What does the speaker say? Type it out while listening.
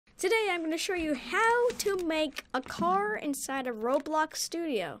Today I'm going to show you how to make a car inside a Roblox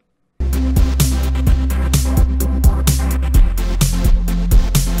studio.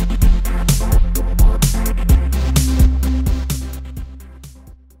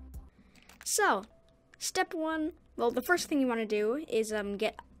 So, step one, well, the first thing you want to do is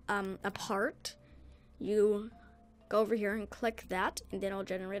get a part. You go over here and click that, and then it'll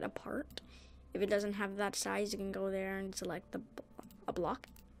generate a part. If it doesn't have that size, you can go there and select a block.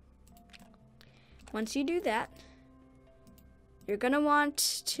 Once you do that, you're going to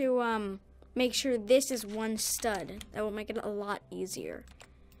want to make sure this is one stud. That will make it a lot easier.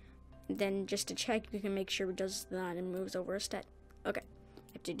 And then just to check, you can make sure it does that and moves over a step. Okay,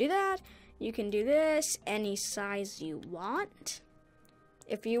 after you do that, you can do this any size you want.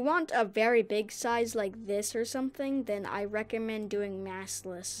 If you want a very big size like this or something, then I recommend doing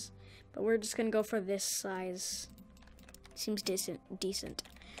massless. But we're just going to go for this size. Seems decent.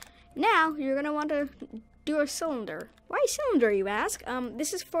 Now, you're going to want to do a cylinder. Why cylinder, you ask?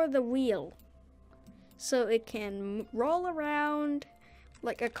 This is for the wheel. So it can roll around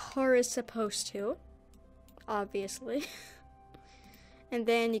like a car is supposed to. Obviously. And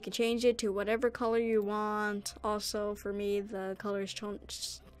then you can change it to whatever color you want. Also, for me, the color is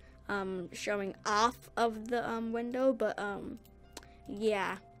showing off of the window. But,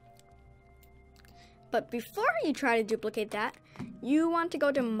 yeah. But before you try to duplicate that, you want to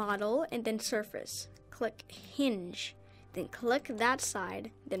go to Model and then Surface. Click Hinge. Then click that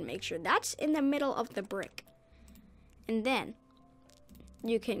side. Then make sure that's in the middle of the brick. And then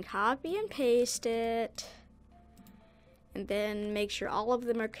you can copy and paste it. And then make sure all of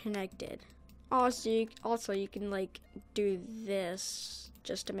them are connected. Also, you can like do this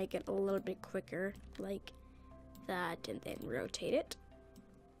just to make it a little bit quicker. Like that, and then rotate it.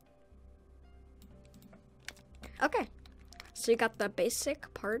 Okay, so you got the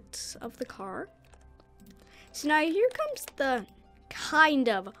basic parts of the car. So now here comes the kind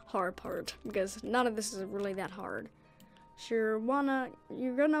of hard part, because none of this is really that hard. So you're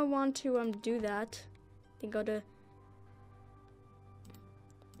gonna want to do that. Then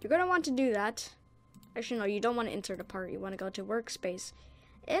you're gonna want to do that. Actually, no, you don't want to insert a part. You want to go to Workspace,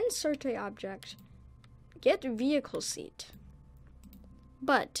 insert a object, get vehicle seat.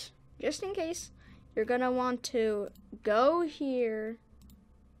 But just in case, you're gonna want to go here,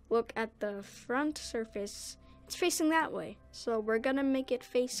 look at the front surface. It's facing that way. So we're gonna make it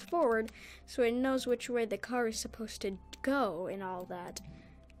face forward so it knows which way the car is supposed to go and all that.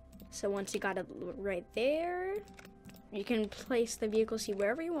 So once you got it right there, you can place the vehicle seat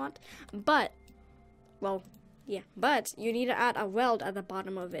wherever you want. But, well, yeah, but you need to add a weld at the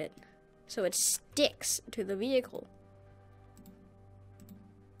bottom of it so it sticks to the vehicle.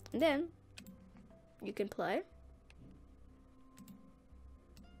 And then you can play.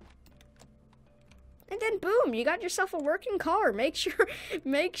 And then boom, you got yourself a working car. Make sure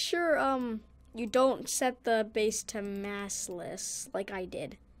you don't set the base to massless like I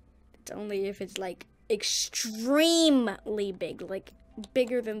did. It's only if it's like extremely big, like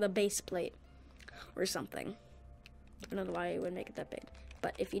bigger than the base plate or something. I don't know why it would make it that big.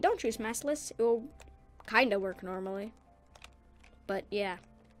 But if you don't choose massless, it will kind of work normally. But yeah.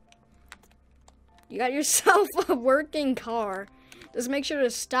 You got yourself a working car. Just make sure to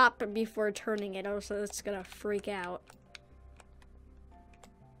stop before turning it, or else it's gonna freak out.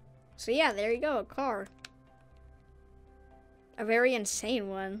 So yeah, there you go, a car. A very insane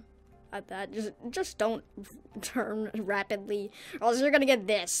one at that. Just don't turn rapidly, or else you're gonna get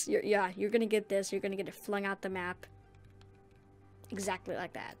this. You're gonna get this. You're gonna get it flung out the map. Exactly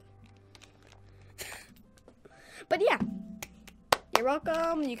like that. But yeah. You're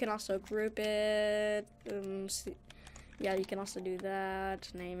welcome. You can also group it. Yeah, you can also do that.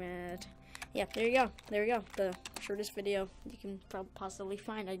 Name it. Yeah, there you go. There you go. The shortest video you can possibly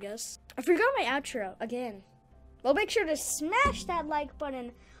find, I guess. I forgot my outro again. Well, make sure to smash that like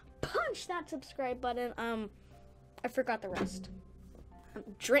button, punch that subscribe button. I forgot the rest.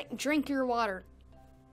 Drink your water.